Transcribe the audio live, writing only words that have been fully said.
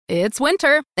It's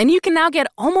winter, and you can now get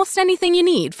almost anything you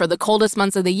need for the coldest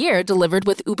months of the year delivered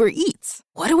with Uber Eats.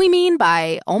 What do we mean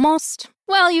by almost?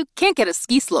 Well, you can't get a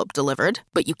ski slope delivered,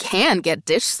 but you can get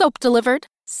dish soap delivered.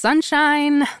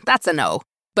 Sunshine, that's a no.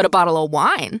 But a bottle of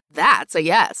wine, that's a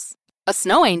yes. A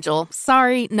snow angel,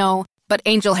 sorry, no. But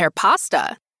angel hair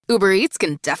pasta, Uber Eats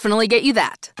can definitely get you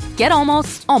that. Get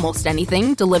almost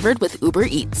anything delivered with Uber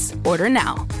Eats. Order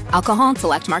now. Alcohol and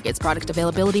select markets. Product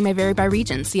availability may vary by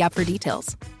region. See app for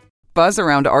details. Buzz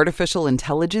around artificial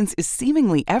intelligence is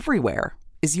seemingly everywhere.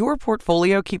 Is your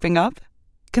portfolio keeping up?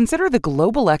 Consider the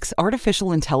Global X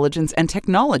Artificial Intelligence and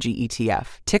Technology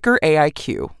ETF, ticker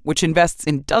AIQ, which invests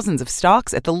in dozens of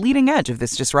stocks at the leading edge of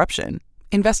this disruption.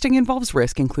 Investing involves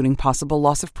risk, including possible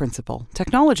loss of principal.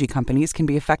 Technology companies can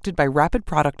be affected by rapid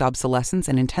product obsolescence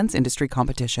and intense industry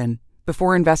competition.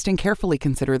 Before investing, carefully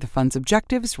consider the fund's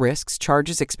objectives, risks,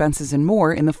 charges, expenses, and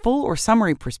more in the full or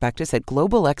summary prospectus at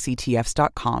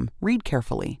globalxetfs.com. Read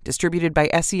carefully. Distributed by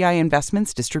SEI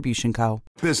Investments Distribution Co.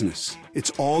 Business.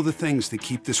 It's all the things that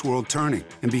keep this world turning.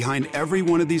 And behind every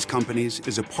one of these companies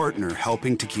is a partner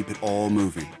helping to keep it all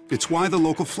moving. It's why the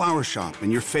local flower shop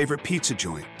and your favorite pizza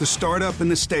joint, the startup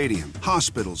and the stadium,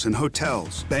 hospitals and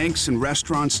hotels, banks and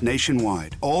restaurants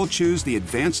nationwide all choose the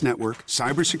advanced network,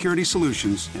 cybersecurity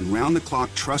solutions, and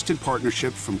round-the-clock trusted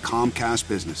partnership from Comcast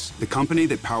Business, the company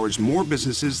that powers more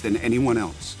businesses than anyone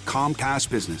else. Comcast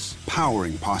Business,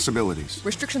 powering possibilities.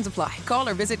 Restrictions apply. Call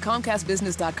or visit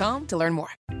ComcastBusiness.com to learn more.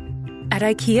 At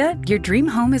IKEA, your dream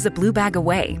home is a blue bag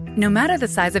away. No matter the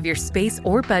size of your space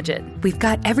or budget, we've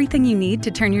got everything you need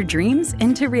to turn your dreams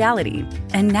into reality.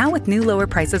 And now with new lower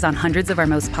prices on hundreds of our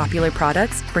most popular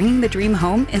products, bringing the dream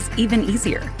home is even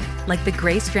easier. Like the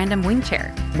gray Strandom wing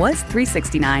chair, was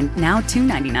 $369, now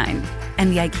 $299.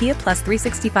 And the IKEA Plus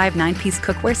 365 9-piece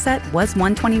cookware set was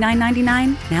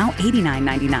 $129.99, now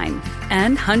 $89.99.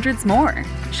 And hundreds more.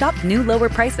 Shop new lower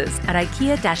prices at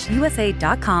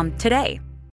IKEA-USA.com today.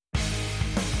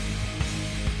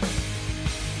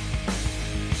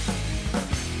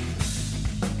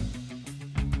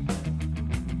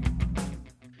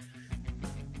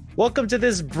 Welcome to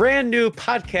this brand new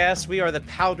podcast. We are the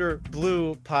Powder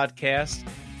Blue Podcast.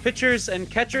 Pitchers and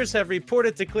catchers have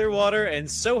reported to Clearwater,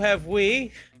 and so have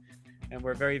we. And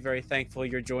we're very, very thankful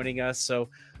you're joining us. So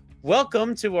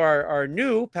welcome to our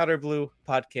new Powder Blue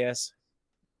Podcast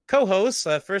co-hosts.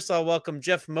 First, I'll welcome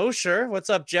Jeff Mosher. What's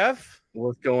up, Jeff?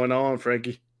 What's going on,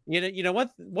 Frankie? You know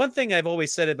one thing I've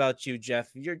always said about you, Jeff,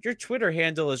 your Twitter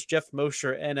handle is Jeff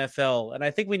Mosher NFL, and I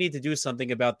think we need to do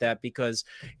something about that because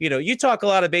you talk a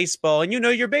lot of baseball and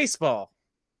your baseball.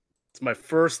 It's my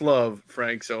first love,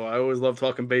 Frank. So I always love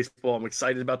talking baseball. I'm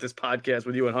excited about this podcast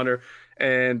with you and Hunter,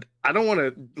 and I don't want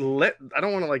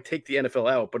to take the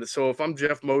NFL out, but so if I'm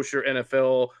Jeff Mosher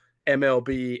NFL,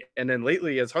 MLB, and then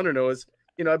lately, as Hunter knows,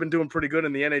 I've been doing pretty good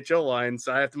in the NHL line,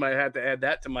 so I had to add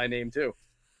that to my name too.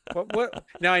 What?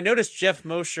 Now I noticed Jeff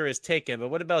Mosher is taken, but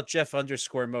what about Jeff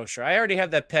 _Mosher? I already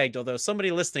have that pegged, although somebody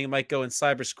listening might go and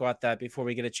cyber squat that before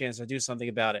we get a chance to do something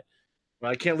about it. Well,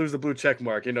 I can't lose the blue check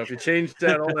mark. If you change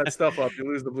all that stuff up, you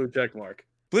lose the blue check mark.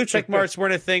 Blue check marks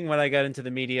weren't a thing when I got into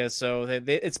the media, so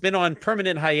it's been on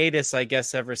permanent hiatus, I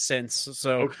guess, ever since.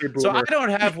 So I don't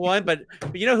have one, but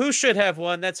you know who should have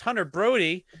one? That's Hunter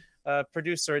Brody,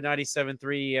 producer at 97.3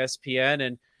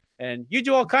 ESPN, and you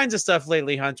do all kinds of stuff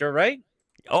lately, Hunter, right?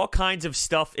 All kinds of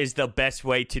stuff is the best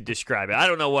way to describe it. I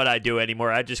don't know what I do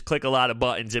anymore. I just click a lot of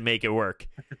buttons and make it work.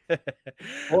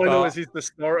 All I know is he's the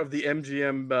star of the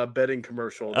MGM betting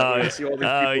commercial. You see all these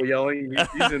people yelling.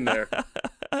 He's in there.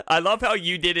 I love how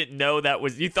you didn't know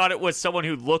you thought it was someone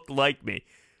who looked like me.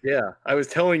 Yeah, I was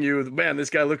telling you, man, this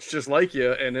guy looks just like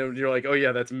you. And then you're like, oh,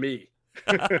 yeah, that's me.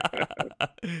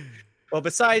 Well,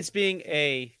 besides being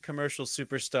a commercial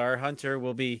superstar, Hunter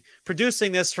will be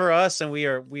producing this for us, and we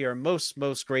are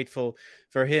most grateful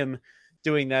for him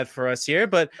doing that for us here.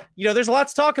 But there's a lot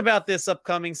to talk about this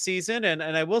upcoming season, and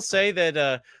I will say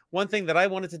that one thing that I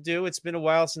wanted to do, it's been a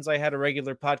while since I had a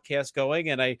regular podcast going,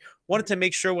 and I wanted to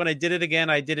make sure when I did it again,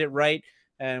 I did it right.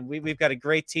 And we've got a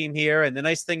great team here. And the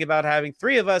nice thing about having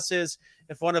three of us is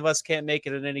if one of us can't make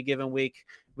it in any given week,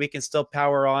 we can still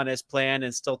power on as planned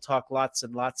and still talk lots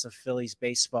and lots of Phillies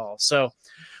baseball. So,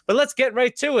 but let's get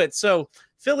right to it. So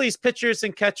Phillies pitchers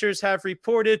and catchers have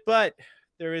reported, but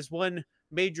there is one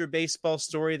major baseball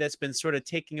story that's been sort of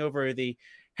taking over the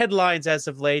headlines as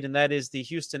of late, and that is the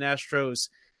Houston Astros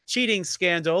cheating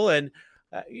scandal. And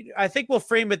I think we'll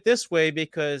frame it this way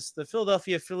because the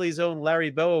Philadelphia Phillies' own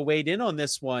Larry Bowa weighed in on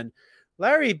this one.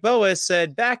 Larry Bowa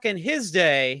said back in his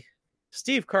day,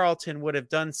 Steve Carlton would have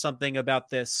done something about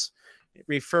this,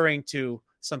 referring to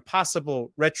some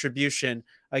possible retribution.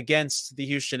 against the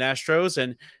Houston Astros.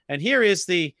 And here is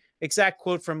the exact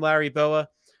quote from Larry Bowa.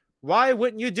 "Why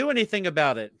wouldn't you do anything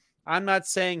about it? I'm not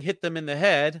saying hit them in the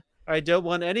head. I don't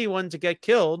want anyone to get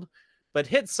killed, but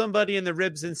hit somebody in the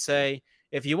ribs and say,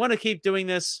 if you want to keep doing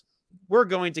this, we're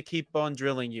going to keep on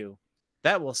drilling you.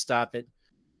 That will stop it.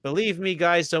 Believe me,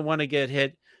 guys don't want to get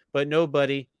hit, but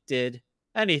nobody did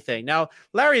anything." Now,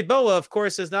 Larry Bowa, of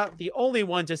course, is not the only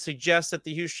one to suggest that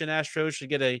the Houston Astros should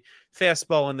get a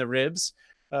fastball in the ribs.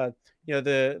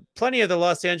 Plenty of the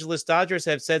Los Angeles Dodgers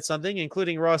have said something,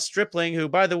 including Ross Stripling, who,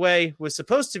 by the way, was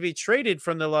supposed to be traded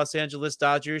from the Los Angeles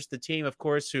Dodgers, the team, of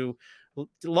course, who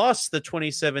lost the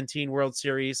 2017 World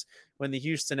Series when the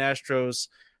Houston Astros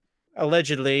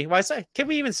allegedly, can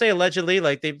we even say allegedly?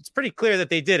 Like, it's pretty clear that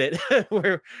they did it.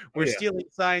 we're stealing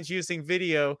signs using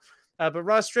video. But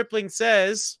Ross Stripling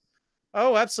says,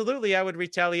 "Oh, absolutely, I would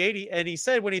retaliate." And he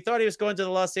said when he thought he was going to the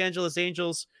Los Angeles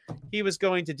Angels, he was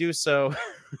going to do so.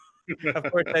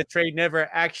 Of course, that trade never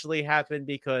actually happened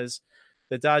because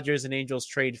the Dodgers and Angels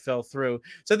trade fell through.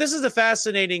 So this is a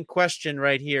fascinating question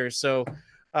right here. So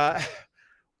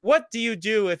what do you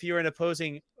do if you're an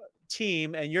opposing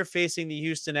team and you're facing the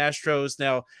Houston Astros?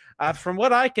 Now, from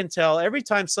what I can tell, every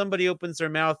time somebody opens their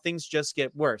mouth, things just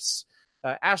get worse.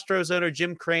 Astros owner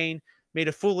Jim Crane made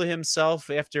a fool of himself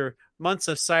after months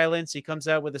of silence. He comes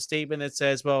out with a statement that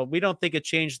says, well, we don't think it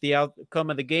changed the outcome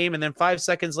of the game. And then 5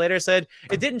 seconds later said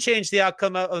it didn't change the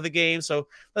outcome of the game. So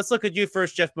let's look at you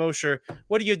first, Jeff Mosher.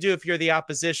 What do you do if you're the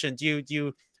opposition? Do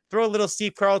you throw a little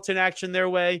Steve Carlton action their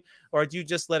way, or do you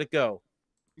just let it go?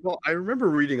 Well, I remember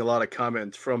reading a lot of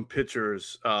comments from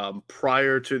pitchers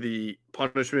prior to the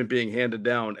punishment being handed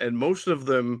down, and most of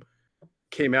them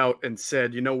came out and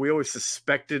said, we always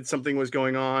suspected something was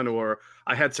going on, or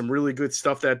I had some really good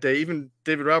stuff that day. Even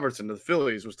David Robertson of the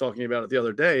Phillies was talking about it the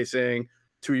other day, saying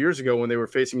 2 years ago when they were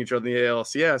facing each other in the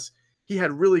ALCS, he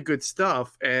had really good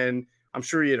stuff, and I'm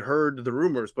sure he had heard the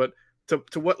rumors. But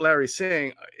to what Larry's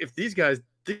saying, if these guys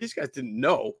didn't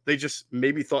know, they just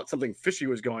maybe thought something fishy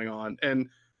was going on. And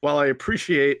while I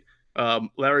appreciate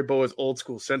Larry Bowa's old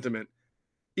school sentiment,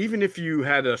 even if you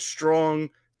had a strong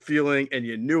feeling and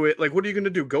you knew it, like, what are you going to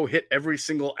do? Go hit every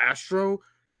single Astro?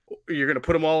 You're going to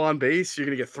put them all on base? You're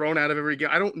going to get thrown out of every game?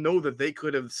 I don't know that they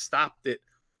could have stopped it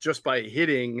just by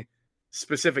hitting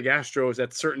specific Astros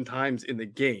at certain times in the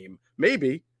game.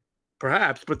 Maybe,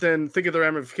 perhaps, but then think of the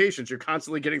ramifications. You're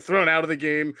constantly getting thrown out of the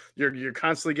game. You're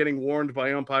constantly getting warned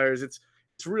by umpires. It's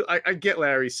real. I get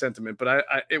Larry's sentiment, but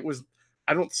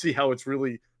I don't see how it's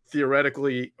really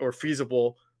theoretically or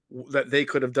feasible that they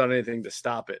could have done anything to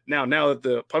stop it. Now that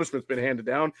the punishment's been handed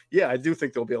down, yeah, I do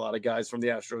think there'll be a lot of guys from the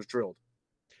Astros drilled.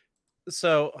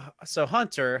 So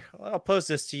Hunter, I'll pose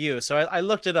this to you. So I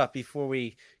looked it up before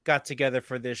we got together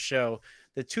for this show.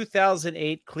 The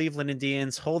 2008 Cleveland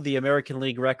Indians hold the American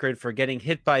League record for getting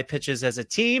hit by pitches as a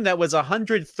team. That was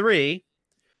 103.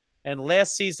 And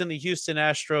last season, the Houston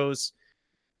Astros,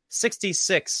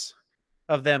 66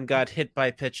 of them got hit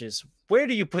by pitches. Where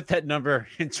do you put that number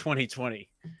in 2020?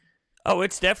 Oh,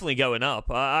 it's definitely going up.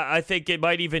 I think it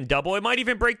might even double. It might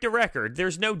even break the record.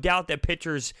 There's no doubt that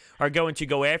pitchers are going to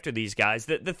go after these guys.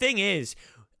 The thing is,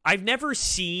 I've never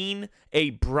seen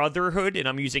a brotherhood, and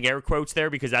I'm using air quotes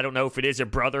there because I don't know if it is a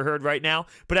brotherhood right now,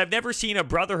 but I've never seen a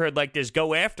brotherhood like this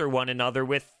go after one another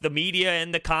with the media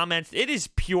and the comments. It is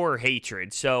pure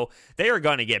hatred. So they are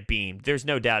going to get beamed. There's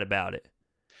no doubt about it.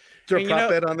 Is there a prop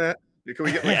bet on that? Can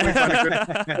we get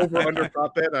a good over-under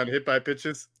prop bet on hit by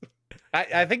pitches?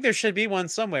 I think there should be one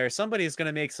somewhere. Somebody's going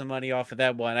to make some money off of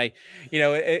that one.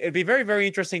 It'd be very, very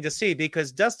interesting to see,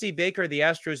 because Dusty Baker, the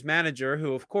Astros manager,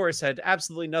 who of course had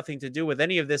absolutely nothing to do with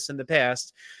any of this in the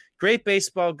past, great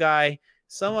baseball guy,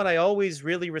 someone I always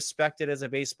really respected as a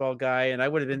baseball guy, and I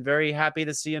would have been very happy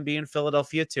to see him be in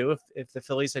Philadelphia too if the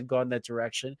Phillies had gone that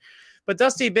direction. But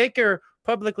Dusty Baker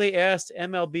publicly asked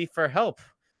MLB for help.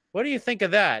 What do you think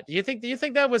of that? Do you think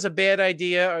that was a bad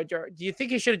idea, or do you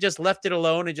think he should have just left it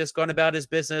alone and just gone about his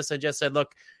business and just said,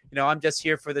 "Look, I'm just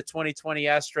here for the 2020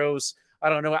 Astros. I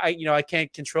don't know. I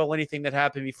can't control anything that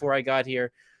happened before I got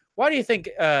here." Why do you think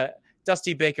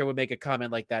Dusty Baker would make a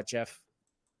comment like that, Jeff?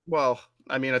 Well,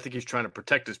 I think he's trying to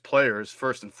protect his players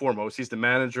first and foremost. He's the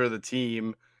manager of the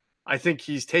team. I think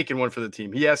he's taken one for the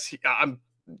team. Yes,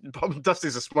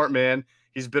 Dusty's a smart man.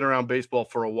 He's been around baseball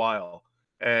for a while.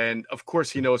 And, of course,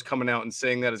 he knows coming out and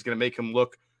saying that is going to make him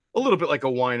look a little bit like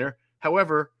a whiner.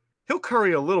 However, he'll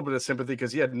curry a little bit of sympathy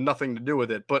because he had nothing to do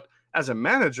with it. But as a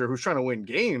manager who's trying to win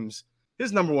games,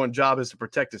 his number one job is to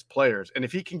protect his players. And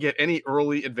if he can get any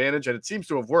early advantage, and it seems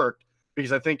to have worked,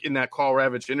 because I think in that Carl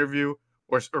Ravitch interview,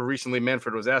 or recently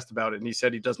Manfred was asked about it, and he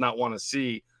said he does not want to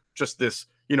see just this,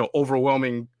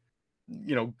 overwhelming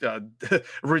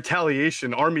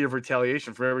retaliation, army of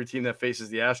retaliation for every team that faces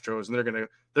the Astros, and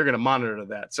they're gonna monitor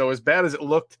that. So as bad as it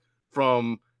looked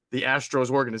from the Astros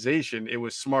organization, it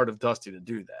was smart of Dusty to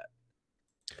do that.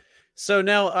 So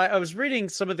now I was reading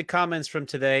some of the comments from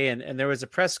today, and there was a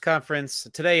press conference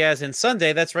today, as in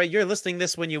Sunday. That's right. You're listening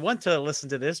this when you want to listen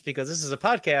to this because this is a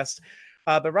podcast.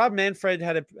 But Rob Manfred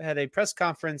had a press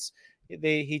conference.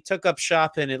 He took up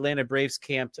shop in Atlanta Braves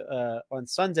camp on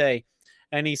Sunday,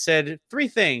 and he said three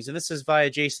things. And this is via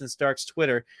Jason Stark's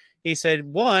Twitter. He said,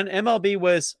 one, MLB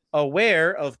was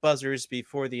aware of buzzers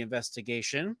before the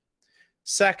investigation.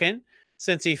 Second,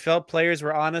 since he felt players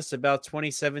were honest about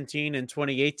 2017 and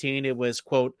 2018, it was,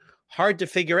 quote, hard to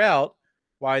figure out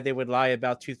why they would lie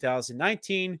about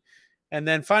 2019. And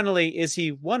then finally, is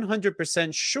he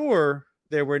 100% sure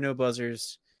there were no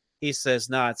buzzers? He says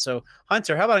not. So,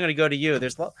 Hunter, how about I'm going to go to you?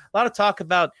 There's a lot of talk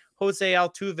about Jose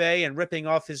Altuve and ripping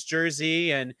off his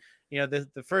jersey. And, the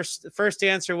first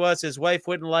answer was his wife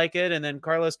wouldn't like it. And then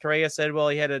Carlos Correa said, well,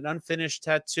 he had an unfinished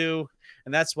tattoo,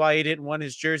 and that's why he didn't want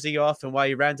his jersey off and why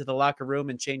he ran to the locker room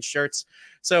and changed shirts.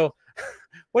 So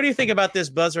what do you think about this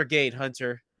buzzer gate,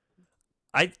 Hunter?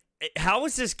 How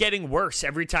is this getting worse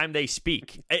every time they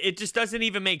speak? It just doesn't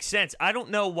even make sense. I don't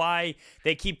know why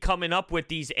they keep coming up with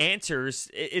these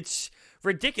answers. It's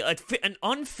ridiculous. An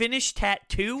unfinished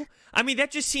tattoo? I mean,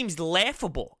 that just seems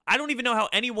laughable. I don't even know how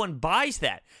anyone buys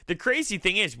that. The crazy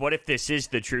thing is, what if this is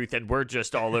the truth and we're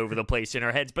just all over the place in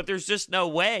our heads? But there's just no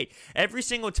way. Every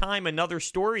single time another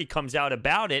story comes out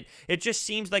about it, it just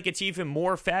seems like it's even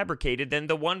more fabricated than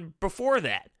the one before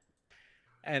that.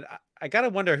 And I got to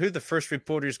wonder who the first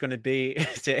reporter is going to be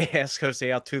to ask Jose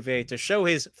Altuve to show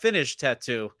his finished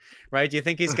tattoo, right? Do you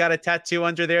think he's got a tattoo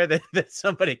under there that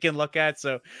somebody can look at?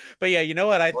 So, but yeah, you know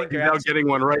what? I think you're now getting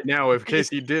one right now in case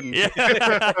he didn't.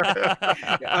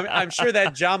 I'm sure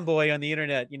that John Boy on the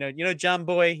internet, John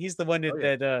Boy, he's the one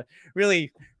that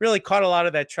really, really caught a lot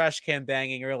of that trash can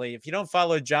banging early. If you don't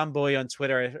follow John Boy on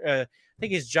Twitter, I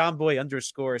think he's John Boy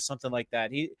 _ or something like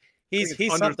that. He's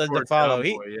something to follow.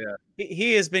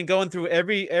 He has been going through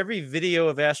every video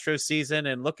of Astros season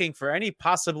and looking for any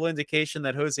possible indication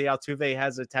that Jose Altuve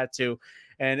has a tattoo,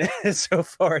 and so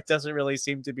far it doesn't really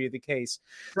seem to be the case.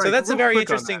 Right, so that's a very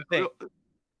interesting thing.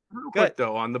 Real quick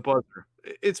though, on the buzzer,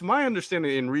 it's my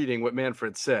understanding in reading what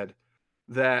Manfred said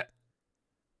that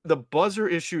the buzzer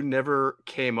issue never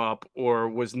came up, or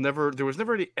there was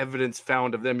never any evidence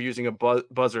found of them using a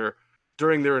buzzer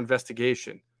during their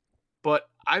investigation. But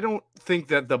I don't think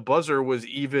that the buzzer was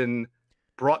even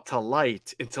brought to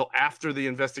light until after the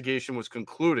investigation was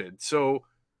concluded. So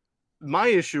my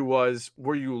issue was,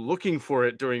 were you looking for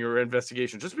it during your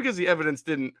investigation? Just because the evidence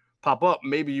didn't pop up,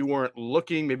 maybe you weren't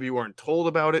looking, maybe you weren't told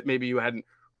about it, maybe you hadn't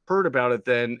heard about it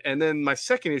then. And then my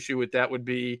second issue with that would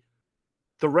be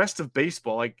the rest of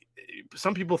baseball. Like,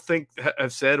 some people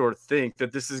have said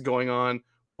that this is going on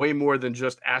way more than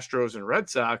just Astros and Red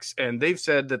Sox. And they've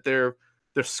said that the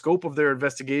scope of their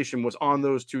investigation was on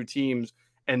those two teams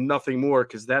and nothing more,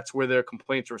 because that's where their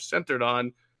complaints were centered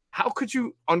on. How could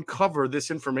you uncover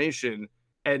this information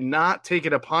and not take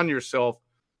it upon yourself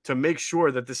to make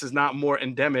sure that this is not more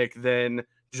endemic than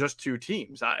just two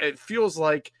teams? It feels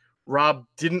like Rob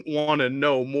didn't want to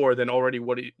know more than already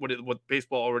what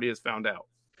baseball already has found out.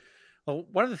 Well,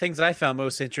 one of the things that I found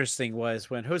most interesting was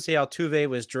when Jose Altuve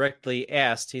was directly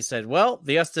asked, he said, well,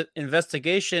 the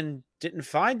investigation didn't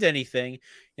find anything.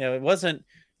 It wasn't,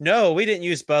 no, we didn't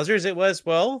use buzzers. It was,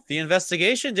 well, the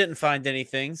investigation didn't find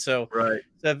anything. So right.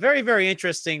 It's very, very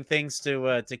interesting things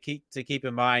to keep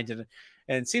in mind. And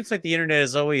it seems like the internet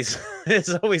is always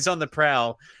on the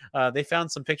prowl. They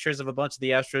found some pictures of a bunch of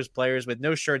the Astros players with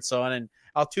no shirts on, and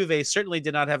Altuve certainly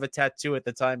did not have a tattoo at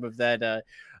the time of that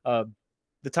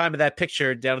that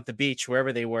picture down at the beach,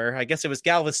 wherever they were. I guess it was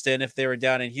Galveston if they were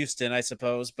down in Houston, I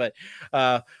suppose. But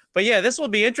yeah, this will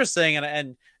be interesting.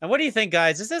 And what do you think,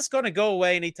 guys? Is this going to go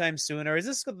away anytime soon, or is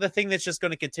this the thing that's just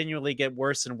going to continually get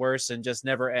worse and worse and just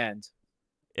never end?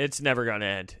 It's never going to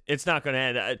end. It's not going to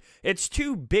end. It's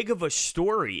too big of a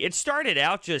story. It started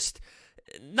out just...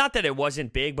 Not that it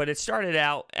wasn't big, but it started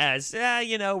out as,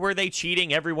 were they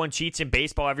cheating? Everyone cheats in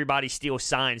baseball. Everybody steals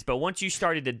signs. But once you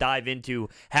started to dive into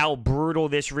how brutal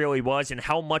this really was and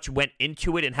how much went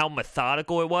into it and how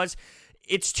methodical it was,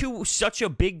 it's to such a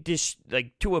big,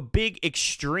 to a big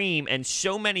extreme. And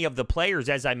so many of the players,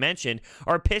 as I mentioned,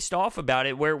 are pissed off about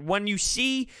it, where when you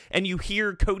see and you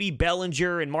hear Cody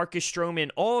Bellinger and Marcus Stroman,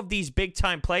 all of these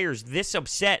big-time players this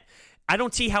upset, I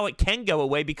don't see how it can go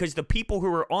away, because the people who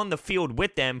are on the field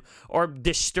with them are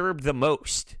disturbed the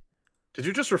most. Did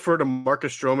you just refer to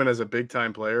Marcus Stroman as a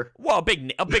big-time player? Well, a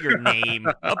bigger name.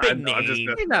 A big name.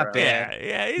 He's not bad.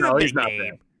 Yeah, he's a big not name.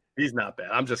 bad. He's not bad.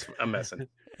 I'm messing.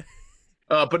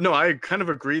 But no, I kind of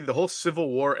agree. The whole Civil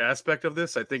War aspect of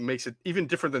this, I think, makes it even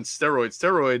different than steroids.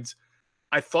 Steroids,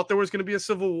 I thought there was going to be a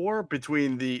civil war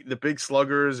between the big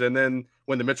sluggers and then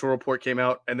when the Mitchell report came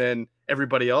out and then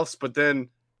everybody else. But then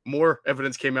more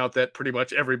evidence came out that pretty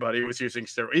much everybody was using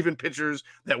steroids. Even pitchers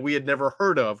that we had never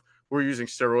heard of were using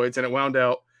steroids. And it wound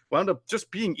up just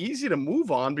being easy to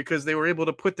move on because they were able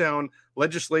to put down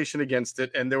legislation against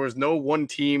it. And there was no one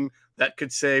team that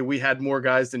could say we had more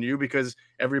guys than you because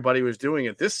everybody was doing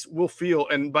it. This will feel,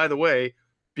 and by the way,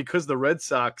 because the Red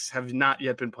Sox have not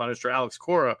yet been punished, or Alex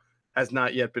Cora has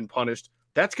not yet been punished,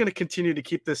 that's going to continue to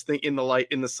keep this thing in the light,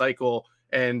 in the cycle.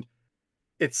 And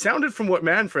it sounded from what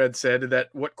Manfred said that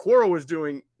what Cora was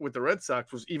doing with the Red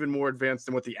Sox was even more advanced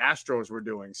than what the Astros were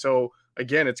doing. So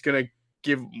again, it's going to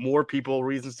give more people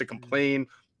reasons to complain.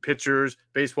 Pitchers,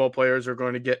 baseball players are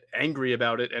going to get angry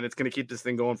about it, and it's going to keep this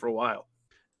thing going for a while.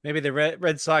 Maybe the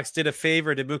Red Sox did a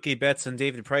favor to Mookie Betts and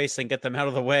David Price and get them out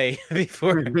of the way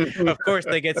before, of course,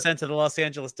 they get sent to the Los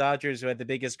Angeles Dodgers, who had the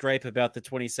biggest gripe about the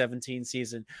 2017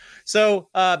 season. So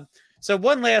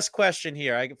one last question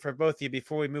here for both of you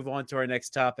before we move on to our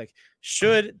next topic.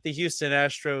 Should the Houston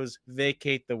Astros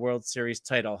vacate the World Series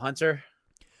title? Hunter?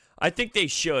 I think they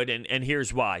should, and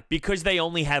here's why. Because they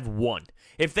only have one.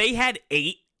 If they had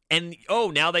 8, and,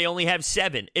 now they only have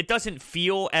 7. It doesn't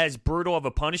feel as brutal of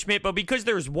a punishment, but because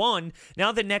there's one,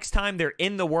 now the next time they're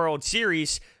in the World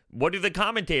Series, what do the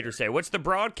commentators say? What's the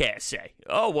broadcast say?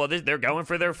 Oh, well, they're going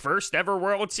for their first ever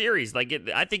World Series.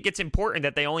 I think it's important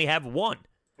that they only have one.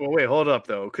 Well, wait, hold up,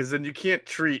 though, because then you can't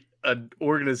treat an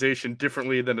organization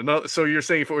differently than another. So you're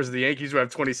saying if it was the Yankees who have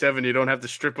 27, you don't have to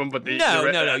strip them, but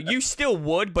No. You still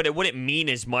would, but it wouldn't mean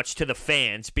as much to the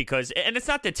fans because, and it's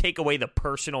not to take away the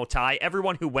personal tie.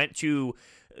 Everyone who went to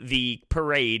the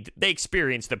parade, they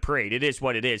experienced the parade. It is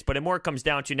what it is, but it more comes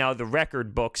down to now the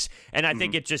record books, and I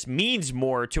think it just means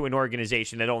more to an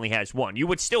organization that only has one. You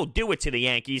would still do it to the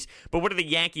Yankees, but what are the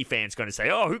Yankee fans going to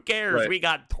say? Oh, who cares? Right. We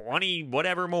got 20,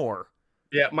 whatever more.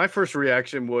 Yeah, my first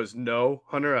reaction was no,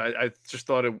 Hunter. I just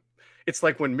thought it's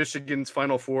like when Michigan's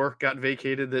Final Four got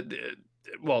vacated.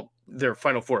 Their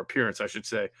Final Four appearance, I should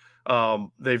say.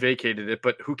 They vacated it,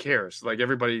 but who cares? Like,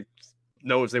 everybody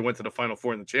knows they went to the Final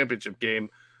Four in the championship game.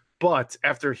 But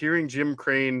after hearing Jim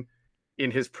Crane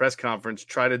in his press conference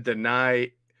try to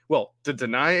deny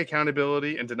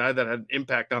accountability and deny that had an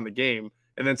impact on the game,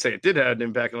 and then say it did have an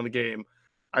impact on the game,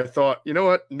 I thought, you know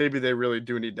what? Maybe they really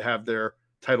do need to have their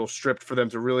title stripped for them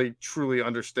to really truly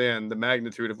understand the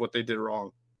magnitude of what they did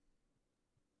wrong.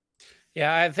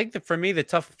 Yeah, I think that for me, the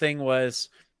tough thing was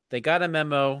they got a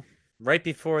memo right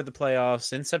before the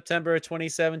playoffs in September of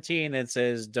 2017 that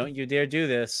says, don't you dare do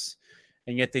this.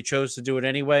 And yet they chose to do it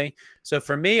anyway. So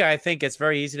for me, I think it's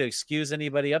very easy to excuse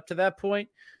anybody up to that point.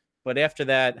 But after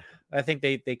that, I think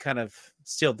they kind of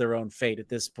sealed their own fate at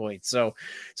this point. So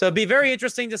it'd be very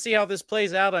interesting to see how this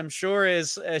plays out. I'm sure,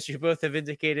 as you both have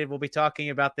indicated, we'll be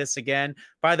talking about this again.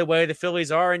 By the way, the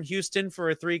Phillies are in Houston for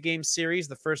a 3-game series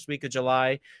the first week of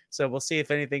July. So we'll see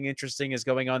if anything interesting is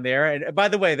going on there. And by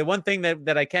the way, the one thing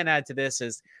that I can add to this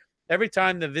is every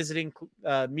time the visiting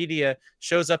media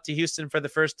shows up to Houston for the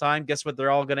first time, guess what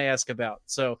they're all going to ask about?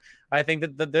 So I think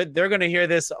that they're going to hear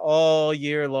this all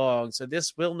year long. So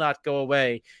this will not go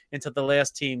away until the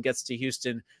last team gets to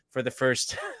Houston for the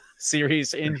first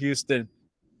series in Houston.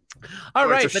 All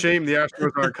right. It's a shame the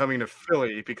Astros aren't coming to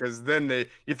Philly, because then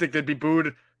you think they'd be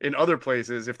booed in other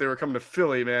places. If they were coming to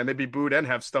Philly, man, they'd be booed and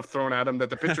have stuff thrown at them that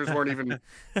the pitchers weren't even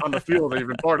on the field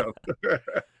even part of.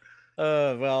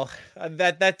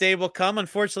 That day will come.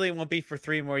 Unfortunately, it won't be for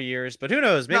 3 more years, but who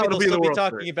knows? Maybe they'll still be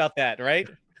talking about that, right?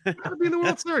 It'll be in the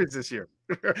World Series this year.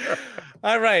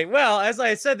 All right. Well, as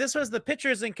I said, this was the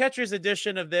pitchers and catchers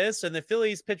edition of this, and the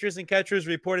Phillies pitchers and catchers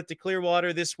reported to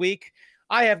Clearwater this week.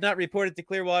 I have not reported to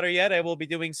Clearwater yet. I will be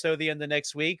doing so the end of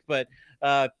next week, but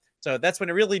so that's when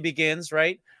it really begins,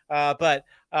 right? But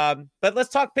let's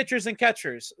talk pitchers and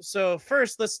catchers. So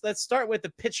first, let's start with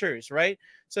the pitchers, right?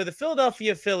 So the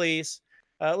Philadelphia Phillies.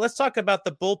 Let's talk about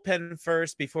the bullpen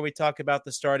first before we talk about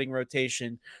the starting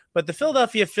rotation. But the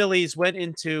Philadelphia Phillies went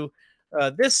into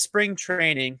this spring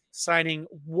training signing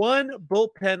one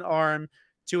bullpen arm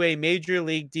to a major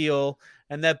league deal,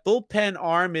 and that bullpen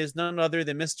arm is none other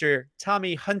than Mr.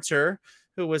 Tommy Hunter,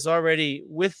 who was already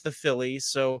with the Phillies.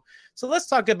 So let's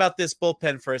talk about this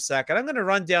bullpen for a second. I'm going to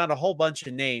run down a whole bunch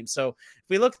of names. So if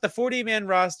we look at the 40-man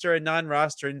roster and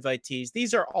non-roster invitees,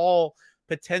 these are all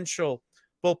potential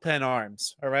bullpen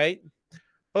arms. All right.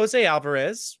 Jose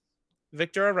Alvarez,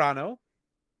 Victor Arano,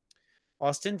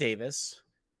 Austin Davis,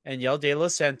 Aniel De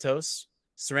Los Santos,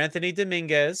 Seranthony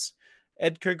Dominguez,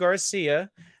 Edgar Garcia,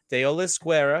 Deolis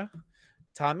Guerra,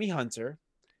 Tommy Hunter,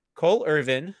 Cole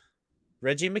Irvin,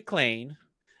 Reggie McClain,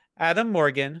 Adam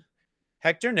Morgan,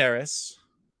 Hector Neris.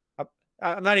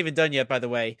 I'm not even done yet, by the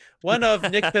way. One of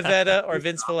Nick Pivetta or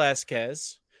Vince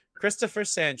Velasquez, Christopher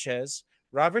Sanchez,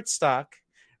 Robert Stock,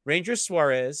 Ranger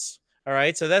Suarez. All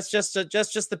right, so that's just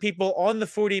the people on the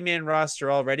 40-man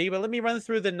roster already. But let me run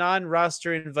through the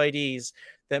non-roster invitees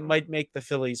that might make the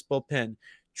Phillies bullpen.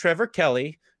 Trevor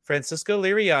Kelly, Francisco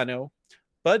Liriano,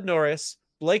 Bud Norris,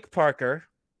 Blake Parker,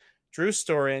 Drew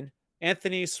Storen,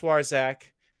 Anthony Swarzak,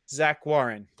 Zach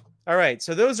Warren. All right,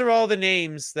 so those are all the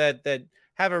names that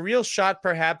have a real shot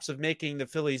perhaps of making the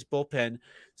Phillies bullpen.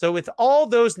 So with all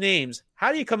those names,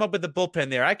 how do you come up with the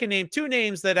bullpen there? I can name 2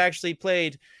 names that actually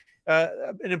played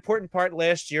an important part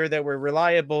last year that were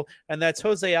reliable, and that's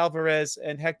Jose Alvarez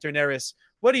and Hector Neris.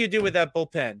 What do you do with that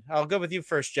bullpen? I'll go with you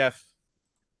first, Jeff.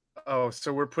 Oh,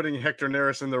 so we're putting Hector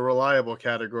Neris in the reliable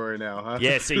category now, huh?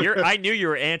 Yeah, so I knew you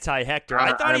were anti-Hector.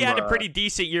 I thought he had a pretty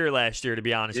decent year last year, to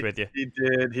be honest with you.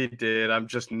 He did. I'm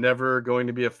just never going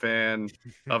to be a fan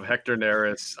of Hector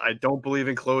Neris. I don't believe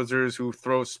in closers who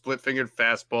throw split-fingered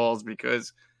fastballs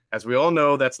because, as we all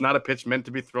know, that's not a pitch meant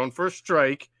to be thrown for a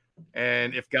strike.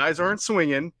 And if guys aren't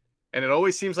swinging, and it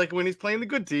always seems like when he's playing the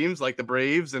good teams, like the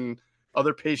Braves and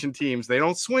other patient teams, they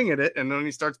don't swing at it, and then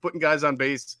he starts putting guys on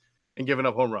base and giving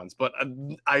up home runs. But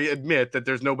I admit that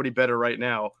there's nobody better right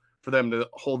now for them to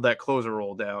hold that closer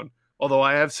role down. Although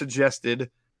I have suggested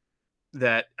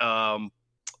that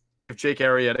if Jake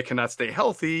Arrieta cannot stay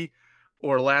healthy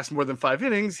or last more than 5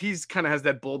 innings, he's kind of has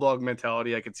that bulldog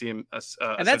mentality. I could see him.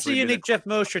 And that's a unique Jeff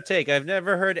Mosher take. I've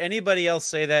never heard anybody else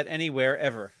say that anywhere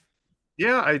ever.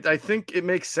 Yeah, I think it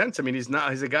makes sense. I mean, he's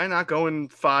a guy not going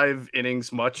 5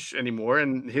 innings much anymore,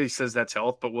 and he says that's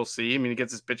health, but we'll see. I mean, he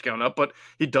gets his pitch count up, but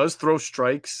he does throw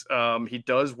strikes. He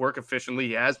does work efficiently.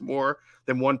 He has more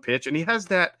than 1 pitch, and he has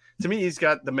that. To me, he's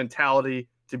got the mentality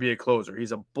to be a closer.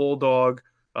 He's a bulldog.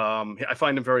 I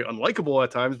find him very unlikable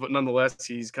at times, but nonetheless,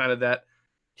 he's kind of that.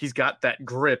 He's got that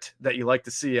grit that you like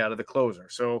to see out of the closer.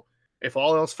 So if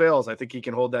all else fails, I think he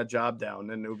can hold that job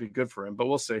down, and it would be good for him. But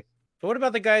we'll see. But what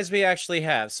about the guys we actually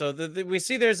have? So we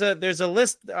see there's a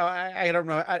list. I don't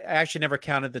know. I actually never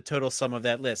counted the total sum of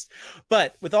that list.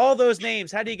 But with all those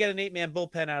names, how do you get an 8-man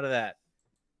bullpen out of that?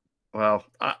 Well,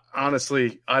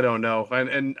 honestly, I don't know.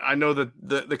 And I know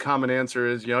that the common answer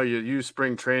is, you use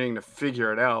spring training to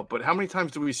figure it out. But how many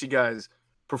times do we see guys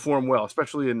perform well,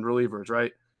 especially in relievers,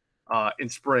 right, in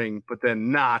spring, but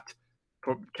then not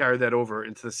carry that over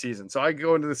into the season? So I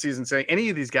go into the season saying any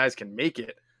of these guys can make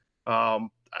it.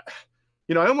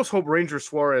 I almost hope Ranger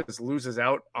Suarez loses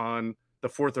out on the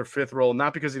 4th or 5th role,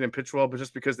 not because he didn't pitch well, but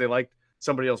just because they liked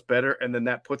somebody else better, and then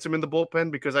that puts him in the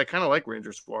bullpen because I kind of like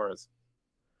Ranger Suarez.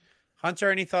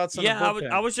 Hunter, any thoughts on the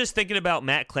bullpen? I was just thinking about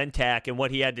Matt Klentak and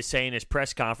what he had to say in his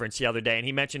press conference the other day, and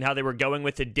he mentioned how they were going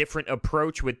with a different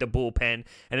approach with the bullpen,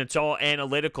 and it's all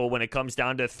analytical when it comes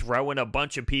down to throwing a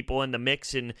bunch of people in the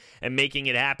mix and making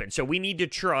it happen. So we need to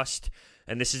trust,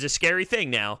 and this is a scary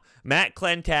thing now, Matt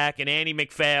Klentak and Andy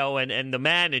MacPhail and the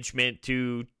management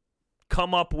to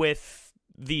come up with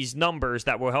these numbers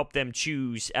that will help them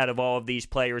choose out of all of these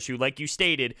players who, like you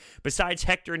stated, besides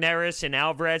Hector Neris and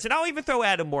Alvarez, and I'll even throw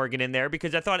Adam Morgan in there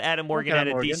because I thought Adam Morgan had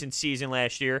a decent season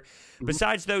last year. Mm-hmm.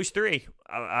 Besides those 3,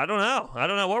 I don't know. I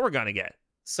don't know what we're going to get.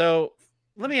 So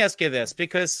let me ask you this,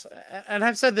 because, and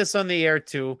I've said this on the air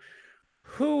too,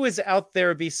 who is out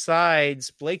there besides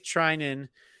Blake Trinan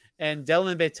and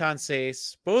Dellin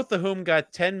Betances, both of whom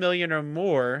got $10 million or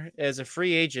more as a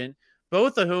free agent,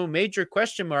 both of whom major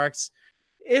question marks?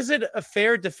 Is it a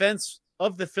fair defense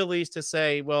of the Phillies to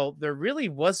say, well, there really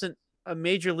wasn't a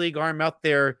major league arm out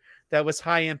there that was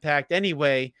high impact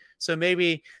anyway? So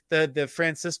maybe the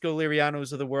Francisco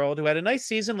Lirianos of the world, who had a nice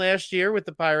season last year with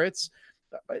the Pirates,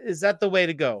 is that the way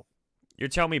to go? You're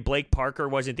telling me Blake Parker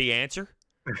wasn't the answer?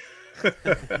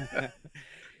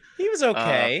 He was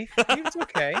okay. He was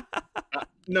okay.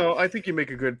 No, I think you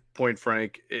make a good point,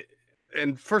 Frank.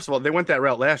 And first of all, they went that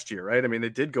route last year, right? I mean, they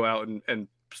did go out and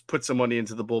put some money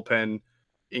into the bullpen,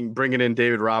 in bringing in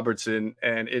David Robertson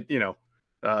and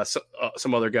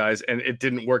some other guys, and it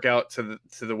didn't work out to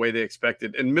the way they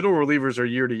expected. And middle relievers are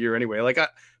year to year anyway. Like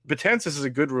Betances is a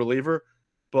good reliever,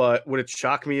 but would it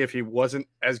shock me if he wasn't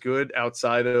as good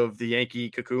outside of the Yankee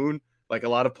cocoon, like a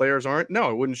lot of players aren't?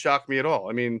 No, it wouldn't shock me at all.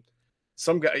 I mean,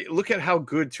 some guy, look at how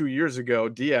good 2 years ago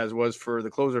Diaz was for the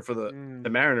closer for the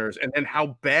Mariners, and then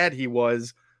how bad he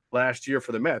was last year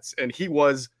for the Mets. And he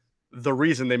was the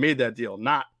reason they made that deal,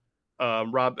 not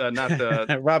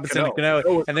Robinson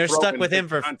Cano, and they're stuck with him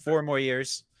for 4 more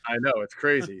years. I know, it's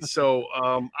crazy. So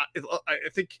I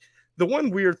think the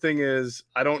one weird thing is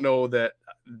I don't know that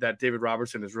David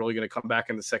Robertson is really going to come back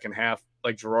in the second half,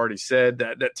 like Girardi said.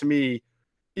 That to me,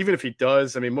 even if he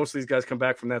does, I mean, most of these guys come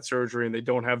back from that surgery and they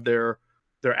don't have their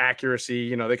accuracy.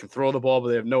 You know, they can throw the ball, but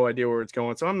they have no idea where it's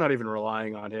going. So I'm not even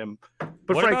relying on him.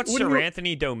 But what Frank, about Sir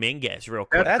Anthony Dominguez, real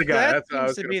quick? That's the guy. That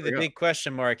seems to be the big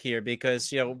question mark here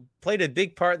because, played a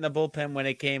big part in the bullpen when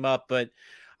it came up, but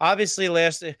obviously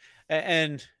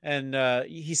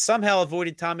he somehow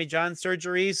avoided Tommy John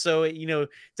surgery. So,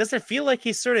 does it feel like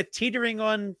he's sort of teetering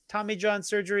on Tommy John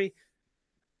surgery?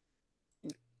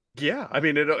 Yeah, I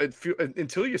mean,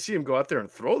 until you see him go out there and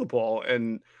throw the ball.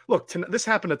 And look, this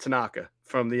happened to Tanaka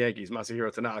from the Yankees,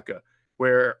 Masahiro Tanaka,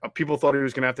 where people thought he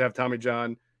was going to have Tommy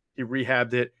John. He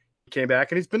rehabbed it, he came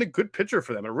back, and he's been a good pitcher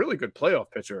for them, a really good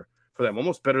playoff pitcher for them,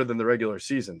 almost better than the regular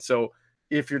season. So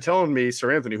if you're telling me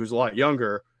Sir Anthony, who's a lot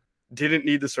younger, didn't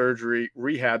need the surgery,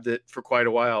 rehabbed it for quite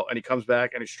a while, and he comes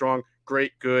back and he's strong,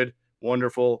 great, good,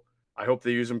 wonderful. I hope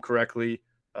they use him correctly.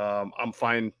 I'm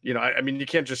fine. I mean, you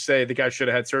can't just say the guy should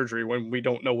have had surgery when we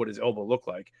don't know what his elbow looked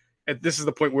like. And this is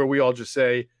the point where we all just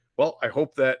say, well, I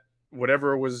hope that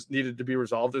whatever was needed to be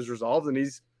resolved is resolved, and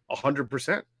he's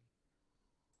 100%.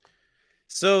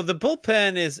 So the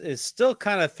bullpen is still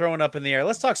kind of thrown up in the air.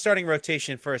 Let's talk starting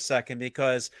rotation for a second,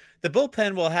 because the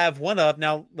bullpen will have one of,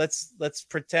 now let's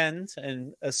pretend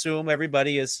and assume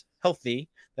everybody is healthy.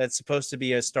 That's supposed to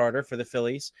be a starter for the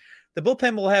Phillies. The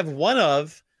bullpen will have one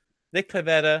of Nick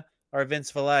Pivetta or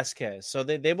Vince Velasquez. So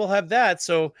they will have that.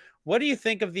 So what do you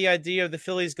think of the idea of the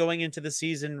Phillies going into the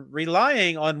season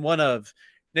relying on one of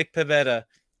Nick Pivetta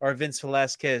or Vince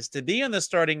Velasquez to be in the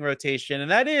starting rotation?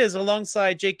 And that is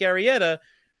alongside Jake Arrieta,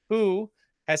 who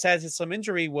has had some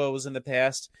injury woes in the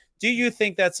past. Do you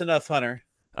think that's enough, Hunter?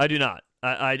 I do not.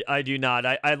 I do not.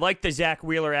 I like the Zach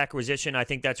Wheeler acquisition. I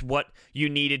think that's what you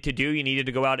needed to do. You needed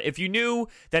to go out. If you knew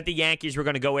that the Yankees were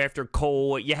going to go after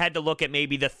Cole, you had to look at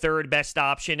maybe the third best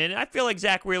option. And I feel like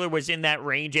Zach Wheeler was in that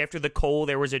range. After the Cole,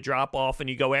 there was a drop-off, and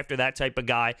you go after that type of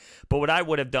guy. But what I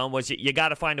would have done was you got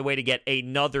to find a way to get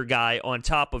another guy on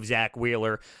top of Zach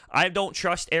Wheeler. I don't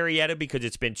trust Arrieta because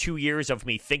it's been 2 years of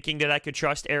me thinking that I could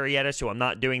trust Arrieta, so I'm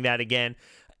not doing that again.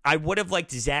 I would have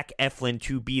liked Zach Eflin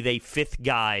to be the fifth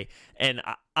guy, and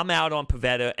I'm out on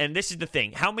Pivetta. And this is the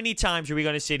thing. How many times are we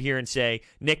going to sit here and say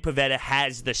Nick Pivetta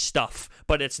has the stuff,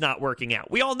 but it's not working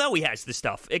out? We all know he has the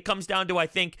stuff. It comes down to, I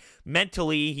think,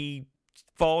 mentally he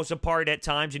falls apart at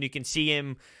times, and you can see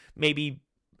him maybe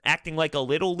acting like a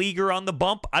little leaguer on the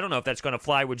bump. I don't know if that's going to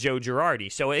fly with Joe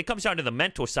Girardi. So it comes down to the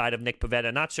mental side of Nick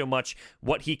Pivetta, not so much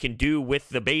what he can do with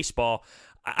the baseball.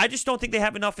 I just don't think they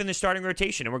have enough in the starting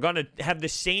rotation, and we're going to have the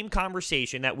same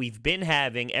conversation that we've been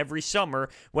having every summer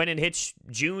when it hits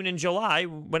June and July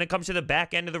when it comes to the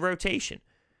back end of the rotation.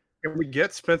 Can we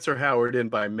get Spencer Howard in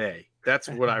by May? That's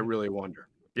what I really wonder.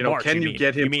 March, can you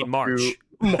get him? You mean March?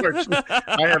 March.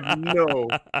 I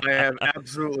have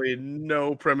absolutely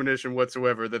no premonition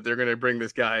whatsoever that they're going to bring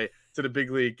this guy to the big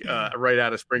league right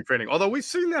out of spring training. Although we've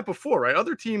seen that before, right?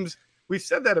 Other teams, we've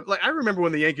said that. Like I remember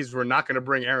when the Yankees were not going to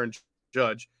bring Aaron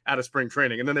Judge out of spring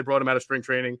training, and then they brought him out of spring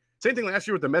training. Same thing last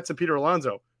year with the Mets and Peter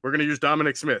Alonso. We're going to use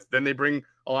Dominic Smith. Then they bring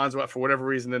Alonso out for whatever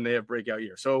reason, then they have breakout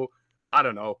year. So I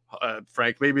don't know,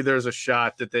 Frank, maybe there's a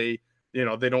shot that they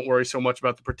don't worry so much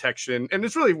about the protection. And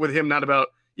it's really with him not about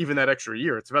even that extra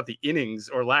year. It's about the innings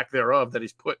or lack thereof that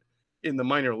he's put in the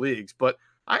minor leagues. But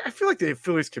I feel like the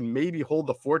Phillies can maybe hold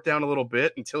the fort down a little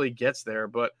bit until he gets there.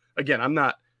 But again, I'm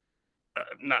not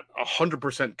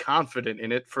 100% confident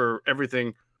in it for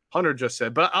everything Hunter just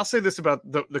said. But I'll say this about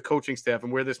the coaching staff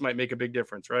and where this might make a big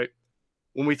difference, right?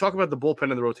 When we talk about the bullpen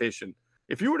and the rotation,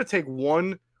 if you were to take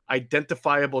one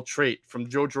identifiable trait from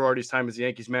Joe Girardi's time as the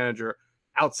Yankees manager,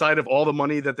 outside of all the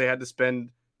money that they had to spend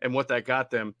and what that got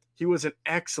them, he was an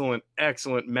excellent,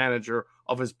 excellent manager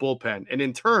of his bullpen. And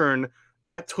in turn,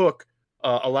 that took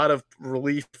a lot of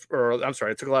relief,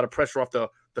 it took a lot of pressure off the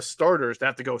starters to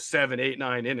have to go 7, 8,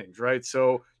 9 innings, right?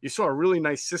 So you saw a really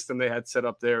nice system they had set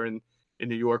up there in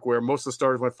New York, where most of the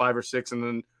starters went 5 or 6, and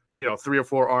then 3 or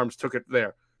 4 arms took it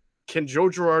there. Can Joe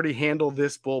Girardi handle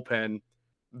this bullpen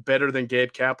better than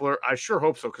Gabe Kapler? I sure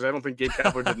hope so, because I don't think Gabe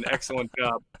Kapler did an excellent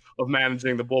job of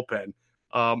managing the bullpen.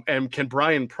 And can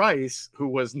Brian Price, who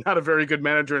was not a very good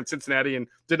manager in Cincinnati and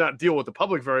did not deal with the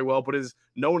public very well, but is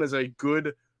known as a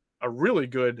really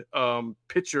good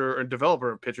pitcher and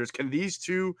developer of pitchers, can these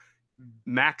two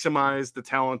maximize the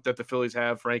talent that the Phillies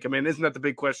have, Frank? I mean, isn't that the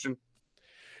big question?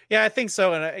 Yeah, I think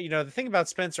so. And the thing about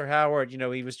Spencer Howard,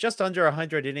 he was just under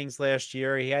 100 innings last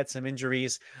year. He had some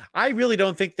injuries. I really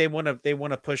don't think they want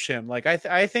to push him. Like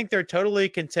I think they're totally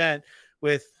content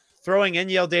with throwing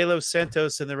Enyel De Los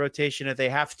Santos in the rotation if they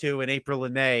have to in April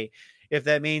and May, if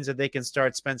that means that they can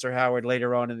start Spencer Howard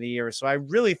later on in the year. So I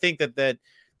really think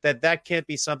that can't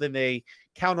be something they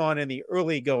count on in the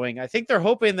early going. I think they're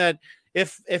hoping that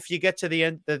if you get to the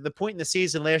end, the point in the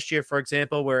season last year, for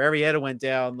example, where Arrieta went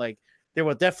down, like, there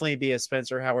will definitely be a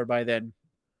Spencer Howard by then.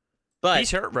 But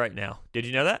he's hurt right now. Did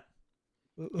you know that?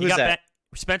 Who's that?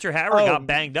 Spencer Howard got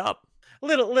banged up.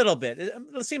 Little bit.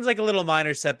 It seems like a little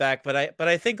minor setback, but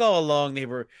I think all along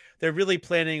they're really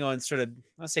planning on sort of,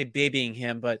 I'll say babying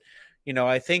him, but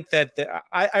I think that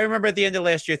I remember at the end of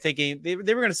last year thinking they were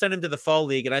going to send him to the fall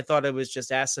league, and I thought it was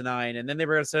just asinine. And then they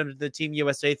were going to send him to the Team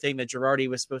USA thing that Girardi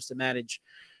was supposed to manage,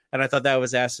 and I thought that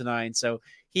was asinine. So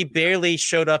he barely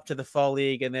showed up to the fall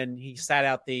league, and then he sat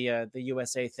out the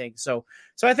USA thing. So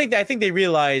I think they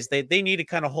realized they need to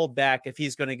kind of hold back if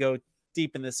he's going to go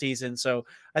deep in the season. So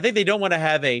I think they don't want to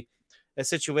have a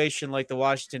situation like the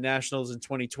Washington Nationals in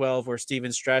 2012, where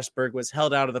Steven Strasburg was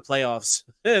held out of the playoffs.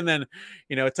 And then,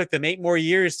 it took them 8 more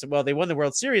years. Well, they won the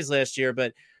World Series last year,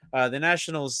 but the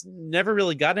Nationals never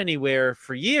really got anywhere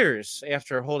for years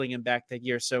after holding him back that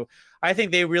year. So I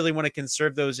think they really want to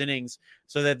conserve those innings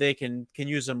so that they can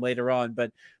use them later on.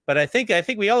 But I think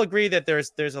we all agree that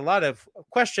there's a lot of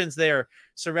questions there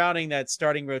surrounding that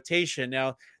starting rotation.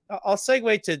 Now, I'll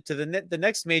segue to the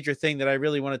next major thing that I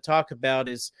really want to talk about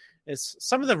is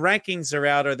some of the rankings are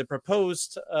out, or the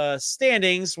proposed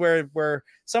standings where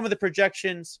some of the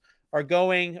projections are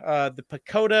going. The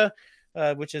PECOTA,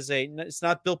 which is it's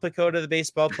not Bill PECOTA, the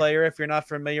baseball player, if you're not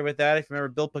familiar with that, if you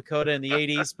remember Bill PECOTA in the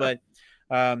 80s, but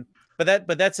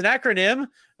that's an acronym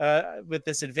with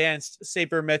this advanced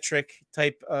sabermetric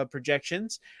type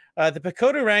projections. The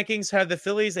PECOTA rankings have the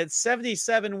Phillies at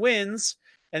 77 wins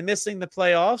and missing the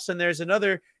playoffs. And there's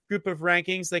another group of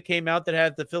rankings that came out that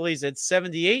had the Phillies at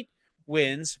 78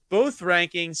 wins, both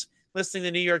rankings listing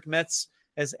the New York Mets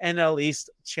as NL East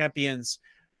champions.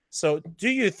 So do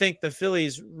you think the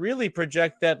Phillies really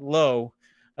project that low?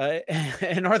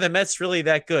 And are the Mets really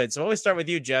that good? So I'll always start with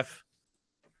you, Jeff.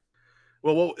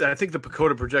 Well, I think the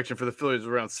PECOTA projection for the Phillies is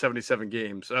around 77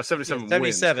 games. 77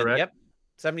 wins, correct? Yep,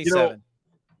 77.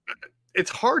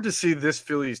 It's hard to see this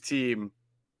Phillies team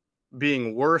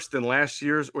being worse than last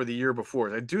year's or the year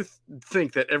before. I do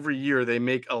think that every year they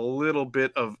make a little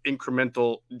bit of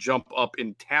incremental jump up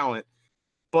in talent.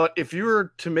 But if you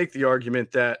were to make the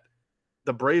argument that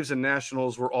the Braves and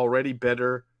Nationals were already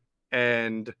better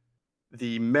and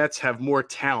the Mets have more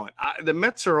talent, the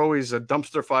Mets are always a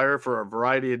dumpster fire for a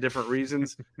variety of different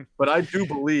reasons. But I do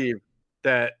believe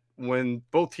that when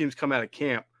both teams come out of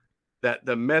camp, that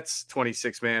the Mets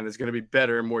 26-man is going to be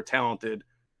better and more talented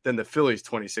than the Phillies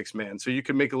 26-man. So you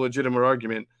can make a legitimate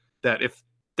argument that if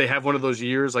they have one of those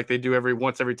years like they do every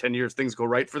 10 years, things go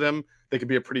right for them, they could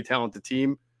be a pretty talented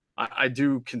team. I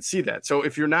do concede that. So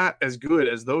if you're not as good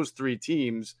as those 3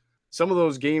 teams, some of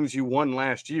those games you won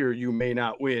last year, you may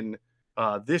not win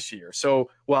this year. So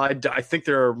while I think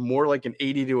they're more like an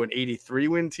 80 to an 83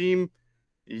 win team,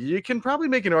 you can probably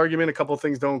make an argument a couple of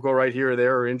things don't go right here or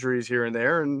there, or injuries here and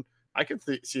there, and I could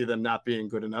see them not being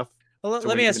good enough. Well,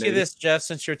 let me ask you this, Jeff,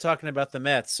 since you're talking about the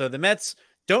Mets. So the Mets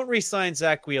don't re-sign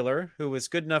Zach Wheeler, who was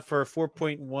good enough for a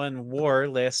 4.1 WAR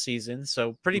last season.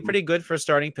 So pretty good for a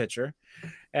starting pitcher.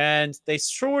 And they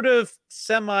sort of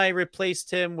semi-replaced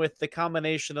him with the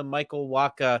combination of Michael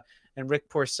Wacha and Rick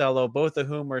Porcello, both of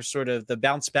whom are sort of the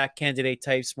bounce-back candidate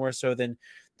types more so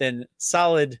than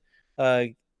solid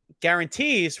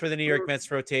guarantees for the New York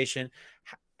Mets rotation.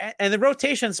 And the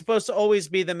rotation is supposed to always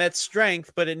be the Mets'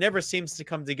 strength, but it never seems to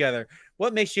come together.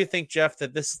 What makes you think, Jeff,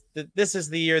 that this is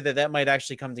the year that might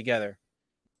actually come together?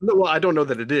 No, well, I don't know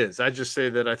that it is. I just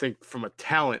say that I think from a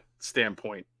talent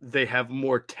standpoint, they have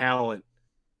more talent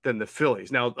than the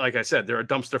Phillies. Now, like I said, they're a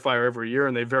dumpster fire every year,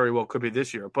 and they very well could be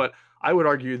this year. But I would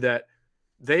argue that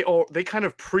they kind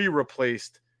of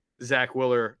pre-replaced Zach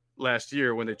Wheeler last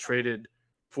year when they traded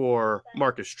for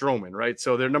Marcus Stroman, right?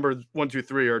 So their numbers 1, 2,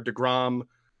 3 are DeGrom,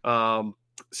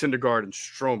 Syndergaard, and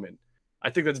Stroman. I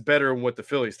think that's better than what the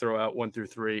Phillies throw out 1 through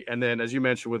 3. And then, as you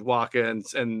mentioned, with Wacha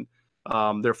and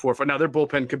their 4. Now their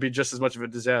bullpen could be just as much of a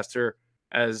disaster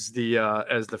as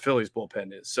the Phillies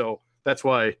bullpen is. So that's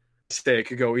why I say it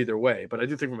could go either way. But I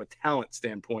do think from a talent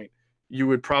standpoint, you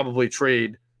would probably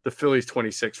trade the Phillies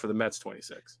 26 for the Mets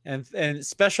 26. And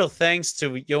special thanks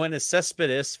to Yoenis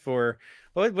Cespedes for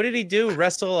what did he do?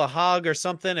 Wrestle a hog or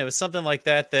something? It was something like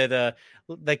that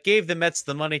that gave the Mets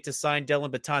the money to sign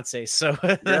Dellin Betances. So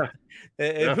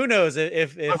who knows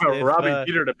if robbing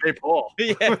Peter to pay Paul?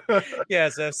 yeah.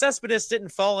 So if Cespedes didn't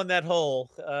fall in that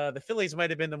hole, the Phillies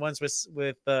might have been the ones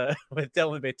with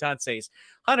Dellin Betances.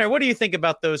 Hunter, what do you think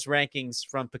about those rankings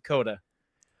from Pacoda?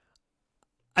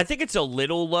 I think it's a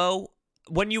little low.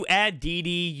 When you add Didi,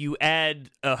 you add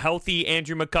a healthy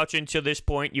Andrew McCutchen to this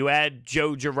point, you add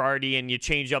Joe Girardi, and you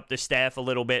change up the staff a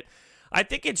little bit. I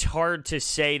think it's hard to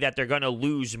say that they're going to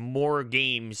lose more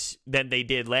games than they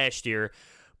did last year.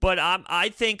 But I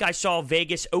think I saw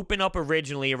Vegas open up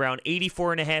originally around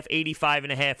 84.5,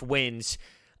 85.5 wins.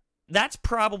 That's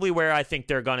probably where I think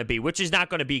they're going to be, which is not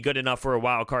going to be good enough for a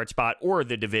wild card spot or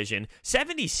the division.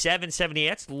 77, 70,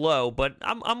 that's low, but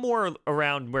I'm more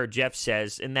around where Jeff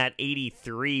says in that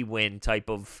 83 win type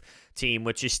of team,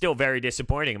 which is still very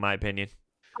disappointing in my opinion.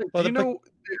 Well,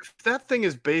 if that thing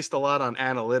is based a lot on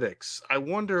analytics, I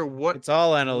wonder what it's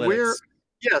all analytics.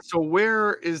 So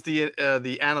where is the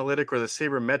analytic or the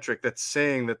sabermetric that's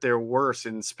saying that they're worse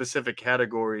in specific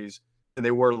categories than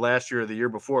they were last year or the year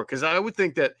before? Because I would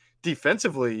think that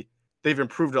defensively, they've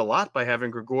improved a lot by having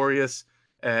Gregorius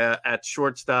at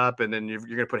shortstop, and then you're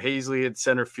going to put Hazley at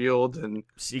center field, and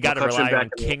so you got to rely on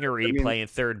Kingery playing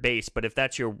third base. But if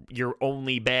that's your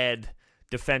only bad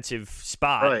defensive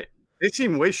spot, right? They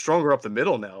seem way stronger up the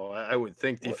middle now. I would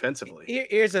think defensively.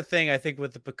 Here's the thing: I think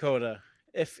with the Pacoda,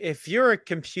 if you're a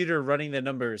computer running the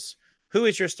numbers, who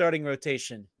is your starting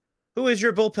rotation? Who is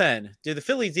your bullpen? Do the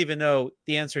Phillies even know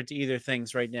the answer to either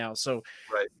things right now? So,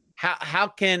 right. How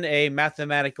can a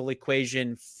mathematical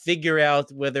equation figure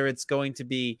out whether it's going to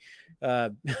be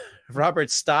Robert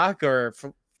Stock or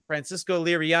Francisco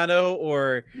Liriano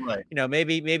or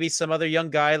maybe some other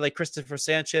young guy like Christopher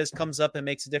Sanchez comes up and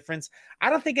makes a difference? I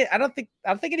don't think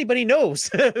anybody knows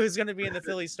who's going to be in the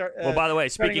Phillies start. Well, by the way,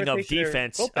 speaking of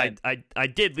defense, I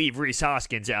did leave Rhys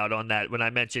Hoskins out on that when I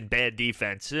mentioned bad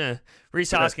defense. Rhys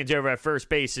Hoskins over at first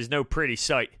base is no pretty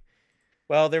sight.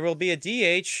 Well, there will be a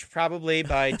DH probably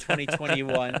by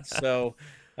 2021. So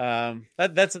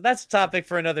that's a topic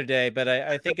for another day. But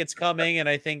I think it's coming, and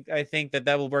I think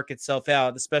that will work itself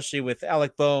out, especially with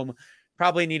Alec Boehm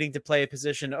probably needing to play a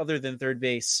position other than third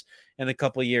base in a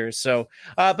couple of years. So,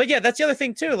 but yeah, that's the other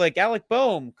thing too. Like Alec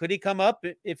Boehm, could he come up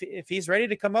if he's ready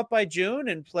to come up by June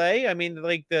and play? I mean,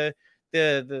 like the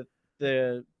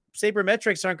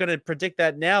sabermetrics aren't going to predict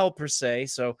that now per se.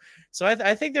 So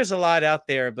I think there's a lot out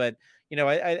there, but.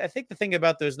 I think the thing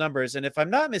about those numbers, and if I'm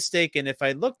not mistaken, if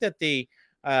I looked at the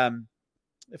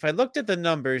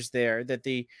numbers there, that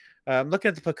looking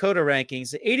at the Pacoda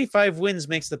rankings, 85 wins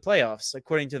makes the playoffs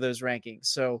according to those rankings.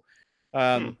 So,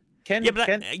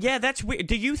 that's weird.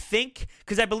 Do you think?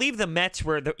 Because I believe the Mets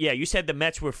were. You said the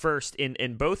Mets were first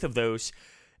in both of those.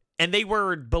 And they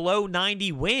were below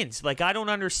 90 wins. Like, I don't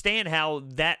understand how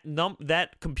that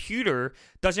computer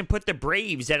doesn't put the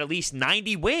Braves at least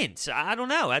 90 wins. I don't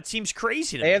know. That seems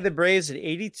crazy to me. They have the Braves at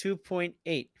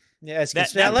 82.8. Yes,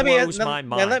 that blows my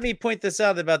mind. Now, let me point this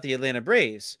out about the Atlanta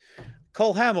Braves.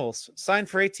 Cole Hamels, signed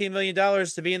for $18 million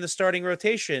to be in the starting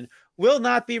rotation, will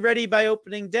not be ready by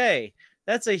opening day.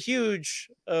 That's a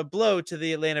huge blow to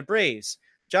the Atlanta Braves.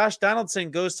 Josh Donaldson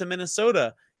goes to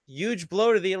Minnesota. Huge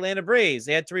blow to the Atlanta Braves.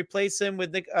 They had to replace him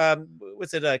with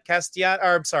Castellanos?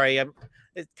 Or I'm sorry,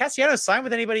 Castellanos signed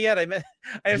with anybody yet?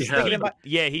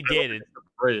 He did.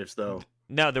 Braves though.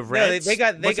 No, the Reds. No, they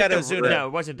got Ozuna. No,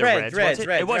 it wasn't the Reds.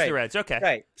 It was the Reds. Okay.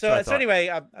 Right. So anyway,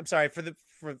 I'm sorry for the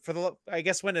I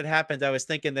guess when it happened, I was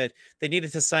thinking that they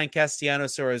needed to sign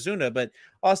Castellanos or Ozuna, but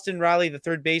Austin Riley, the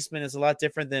third baseman, is a lot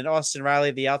different than Austin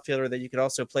Riley, the outfielder that you could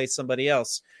also place somebody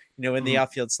else, in the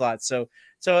outfield slot. So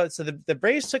the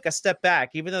Braves took a step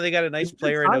back, even though they got a nice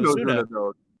player in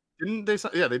Ozuna. Didn't they?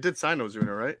 Yeah, they did sign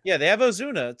Ozuna, right? Yeah, they have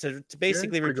Ozuna to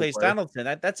basically replace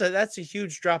Donaldson. That's a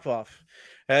huge drop off.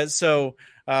 So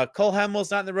Cole Hamel's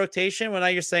not in the rotation. Well, now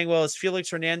you're saying, well, is Felix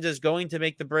Hernandez going to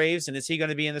make the Braves, and is he going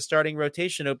to be in the starting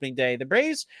rotation opening day? The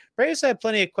Braves have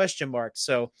plenty of question marks.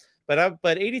 So, but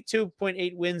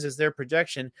 82.8 wins is their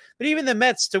projection. But even the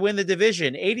Mets to win the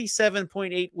division,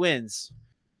 87.8 wins.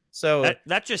 So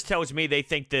that just tells me they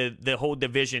think the whole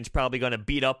division's probably going to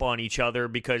beat up on each other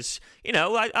because,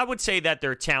 I would say that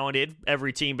they're talented,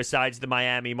 every team besides the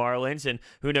Miami Marlins, and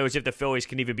who knows if the Phillies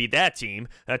can even beat that team.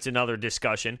 That's another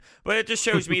discussion. But it just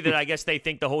shows me that I guess they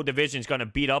think the whole division's going to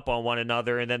beat up on one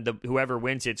another, and then whoever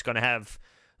wins it's going to have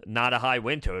not a high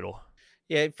win total.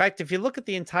 Yeah, in fact, if you look at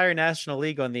the entire National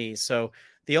League on these, so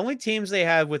the only teams they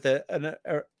have with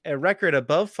a record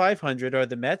above 500 are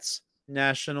the Mets,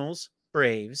 Nationals,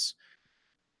 Braves,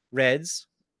 Reds,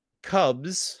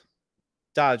 Cubs,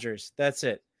 Dodgers. That's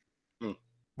it.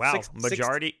 Wow,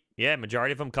 majority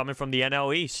of them coming from the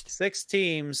NL East. Six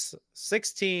teams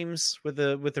with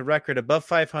the record above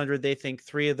 500. They think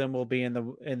 3 of them will be in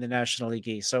the National League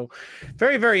East. So,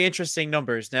 very, very interesting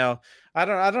numbers. Now, I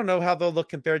don't know how they'll look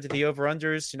compared to the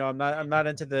over-unders. I'm not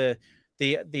into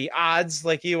the odds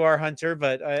like you are, Hunter,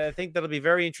 but I think that'll be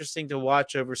very interesting to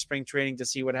watch over spring training to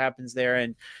see what happens there.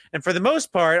 And for the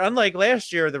most part, unlike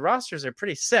last year, the rosters are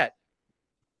pretty set.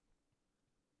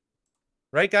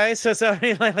 Right, guys? So I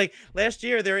mean, like last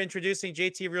year, they're introducing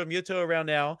JT Realmuto around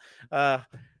now.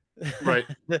 Right.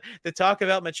 The talk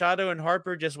about Machado and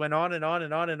Harper just went on and on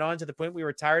and on and on to the point we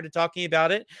were tired of talking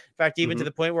about it. In fact, even to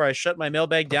the point where I shut my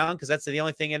mailbag down because that's the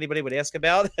only thing anybody would ask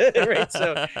about. Right?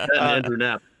 So Andrew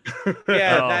Knapp.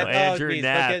 Yeah, Andrew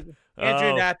Knapp.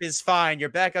 Andrew Knapp is fine. Your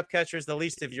backup catcher is the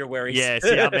least of your worries. Yeah,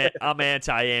 see, I'm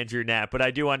anti Andrew Knapp, but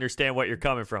I do understand what you're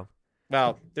coming from.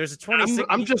 Well, there's a 26.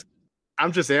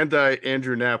 I'm just anti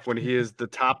Andrew Knapp when he is the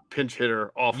top pinch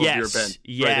hitter off of your bench.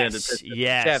 Yes.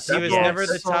 Jeff, he was never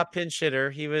the top pinch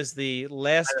hitter. He was the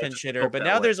last pinch hitter. But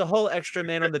now there's a whole extra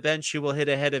man on the bench who will hit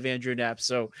ahead of Andrew Knapp.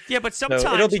 So yeah, but sometimes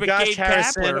it'll be with Josh Gabe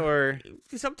Harrison Kapler,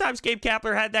 sometimes Gabe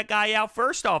Kapler had that guy out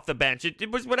first off the bench. It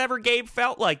was whatever Gabe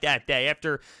felt like that day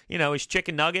after his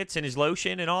chicken nuggets and his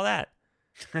lotion and all that.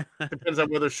 Depends on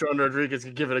whether Sean Rodriguez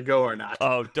can give it a go or not.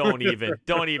 Oh, don't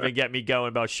even get me going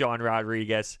about Sean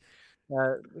Rodriguez.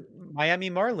 Miami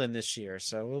Marlin this year,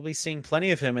 so we'll be seeing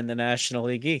plenty of him in the National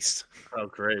League East. Oh,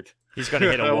 great! He's going to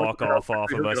hit a walk-off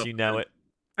off of us, you know it.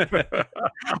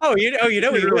 you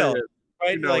know he will.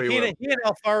 Right? Like he and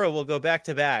Alfaro will go back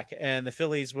to back, and the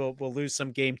Phillies will lose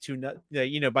some game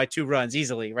by 2 runs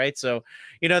easily, right? So,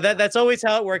 that's always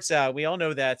how it works out. We all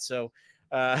know that. So,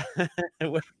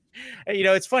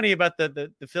 it's funny about the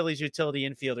Phillies utility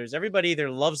infielders. Everybody either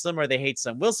loves them or they hate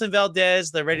them. Wilson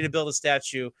Valdez, they're ready to build a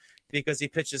statue because he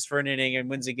pitches for an inning and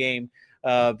wins a game.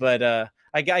 But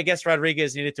I guess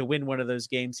Rodriguez needed to win one of those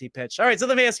games he pitched. All right, so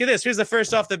let me ask you this. Who's the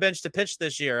first off the bench to pitch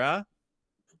this year, huh?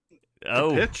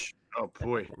 Oh, pitch? Oh,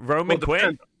 boy. Roman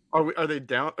Quinn? Are they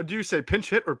down? Do you say pinch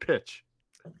hit or pitch?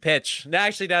 Pitch. Now,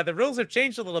 actually, the rules have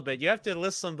changed a little bit. You have to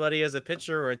list somebody as a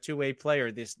pitcher or a two-way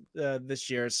player this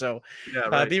year. So, yeah,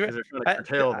 right.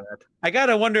 I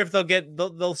gotta wonder if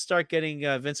they'll start getting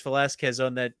Vince Velasquez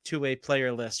on that two-way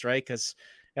player list, right? Because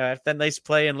that nice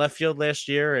play in left field last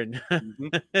year and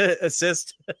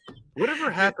assist.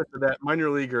 Whatever happened to that minor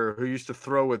leaguer who used to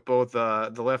throw with both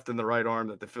the left and the right arm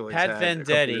that the Phillies had?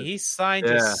 Vendetti. He signed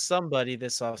to somebody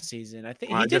this offseason. I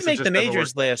think he did make the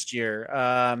majors last year.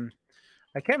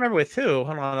 I can't remember with who.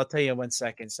 Hold on, I'll tell you in 1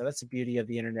 second. So that's the beauty of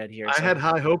the internet here. I had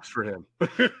high hopes for him.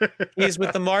 He's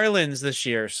with the Marlins this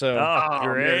year. So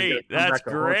great. That's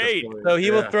great. So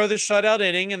he will throw the shutout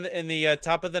inning in the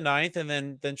top of the 9th, and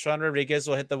then Sean Rodriguez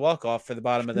will hit the walk-off for the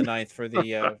bottom of the 9th for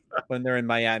the when they're in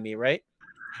Miami, right?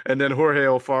 And then Jorge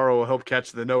Alfaro will help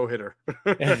catch the no-hitter.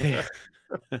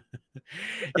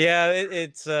 Yeah,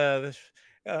 it's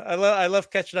I love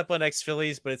catching up on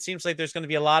ex-Phillies, but it seems like there's going to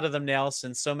be a lot of them now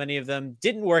since so many of them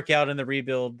didn't work out in the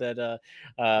rebuild that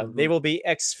they will be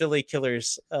ex-Philly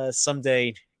killers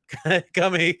someday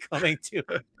coming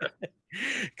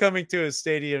to a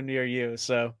stadium near you.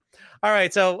 So, all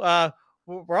right. So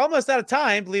we're almost out of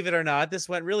time, believe it or not. This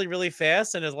went really, really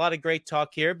fast, and there's a lot of great talk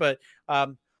here, but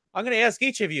I'm going to ask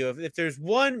each of you if there's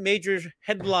one major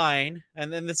headline,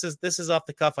 and then this is off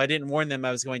the cuff. I didn't warn them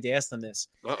I was going to ask them this.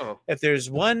 If there's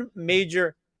one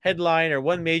major headline or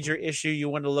one major issue you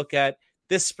want to look at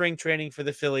this spring training for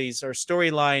the Phillies or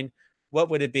storyline, what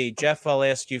would it be? Jeff, I'll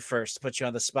ask you first to put you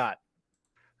on the spot.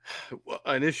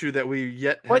 An issue that we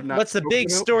yet have not. What's the big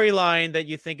storyline that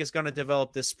you think is going to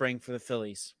develop this spring for the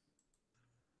Phillies?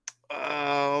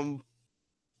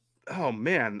 Oh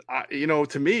man,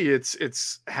 to me,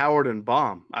 it's Howard and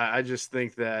Baum. I just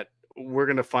think that we're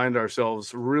going to find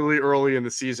ourselves really early in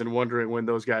the season wondering when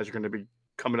those guys are going to be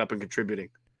coming up and contributing.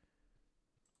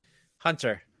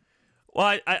 Hunter.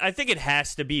 Well, I think it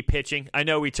has to be pitching. I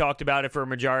know we talked about it for a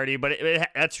majority, but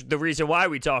that's the reason why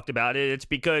we talked about it. It's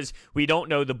because we don't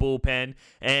know the bullpen,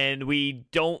 and we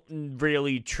don't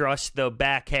really trust the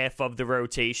back half of the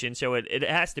rotation, so it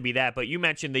has to be that. But you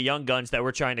mentioned the young guns that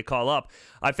we're trying to call up.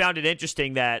 I found it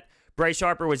interesting that Bryce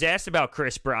Harper was asked about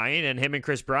Chris Bryant, and him and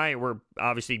Chris Bryant were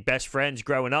obviously best friends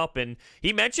growing up, and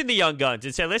he mentioned the young guns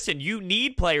and said, listen, you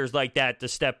need players like that to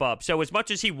step up. So as much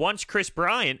as he wants Chris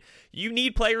Bryant, you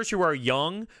need players who are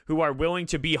young, who are willing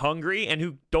to be hungry, and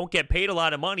who don't get paid a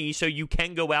lot of money so you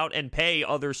can go out and pay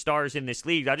other stars in this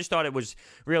league. I just thought it was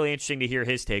really interesting to hear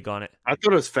his take on it. I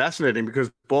thought it was fascinating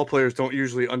because ball players don't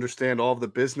usually understand all of the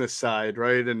business side,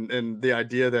 right? And the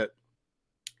idea that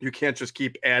you can't just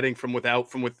keep adding from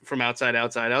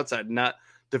outside, not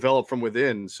develop from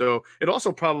within. So it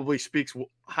also probably speaks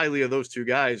highly of those two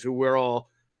guys who we're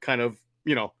all kind of,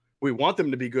 we want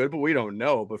them to be good, but we don't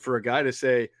know. But for a guy to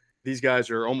say these guys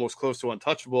are almost close to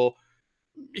untouchable,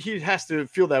 he has to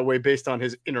feel that way based on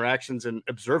his interactions and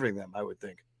observing them, I would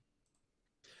think.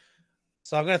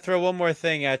 So I'm going to throw one more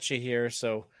thing at you here.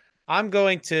 So I'm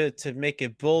going to make a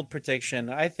bold prediction.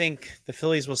 I think the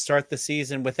Phillies will start the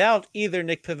season without either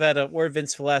Nick Pivetta or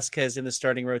Vince Velasquez in the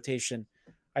starting rotation.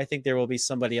 I think there will be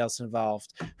somebody else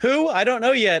involved. Who? I don't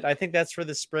know yet. I think that's for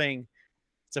the spring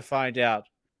to find out.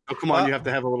 Oh, come on. You have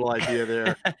to have a little idea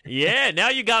there. Yeah, now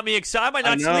you got me excited. I might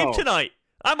not sleep tonight.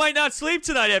 I might not sleep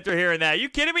tonight after hearing that. Are you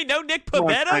kidding me? No Nick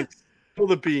Pivetta? Pull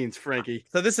the beans, Frankie.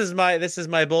 So this is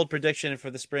my bold prediction for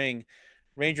the spring.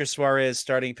 Ranger Suarez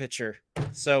starting pitcher.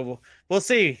 So we'll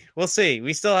see.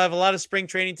 We still have a lot of spring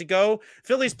training to go.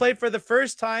 Phillies played for the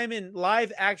first time in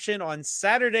live action on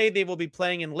Saturday. They will be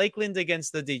playing in Lakeland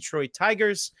against the Detroit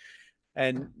Tigers.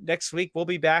 And next week we'll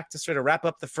be back to sort of wrap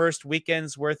up the first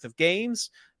weekend's worth of games.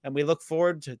 And we look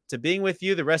forward to being with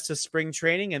you the rest of spring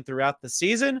training and throughout the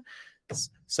season.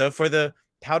 So for the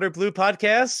Powder Blue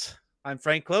Podcast, I'm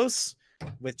Frank Close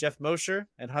with Jeff Mosher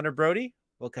and Hunter Brody.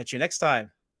 We'll catch you next time.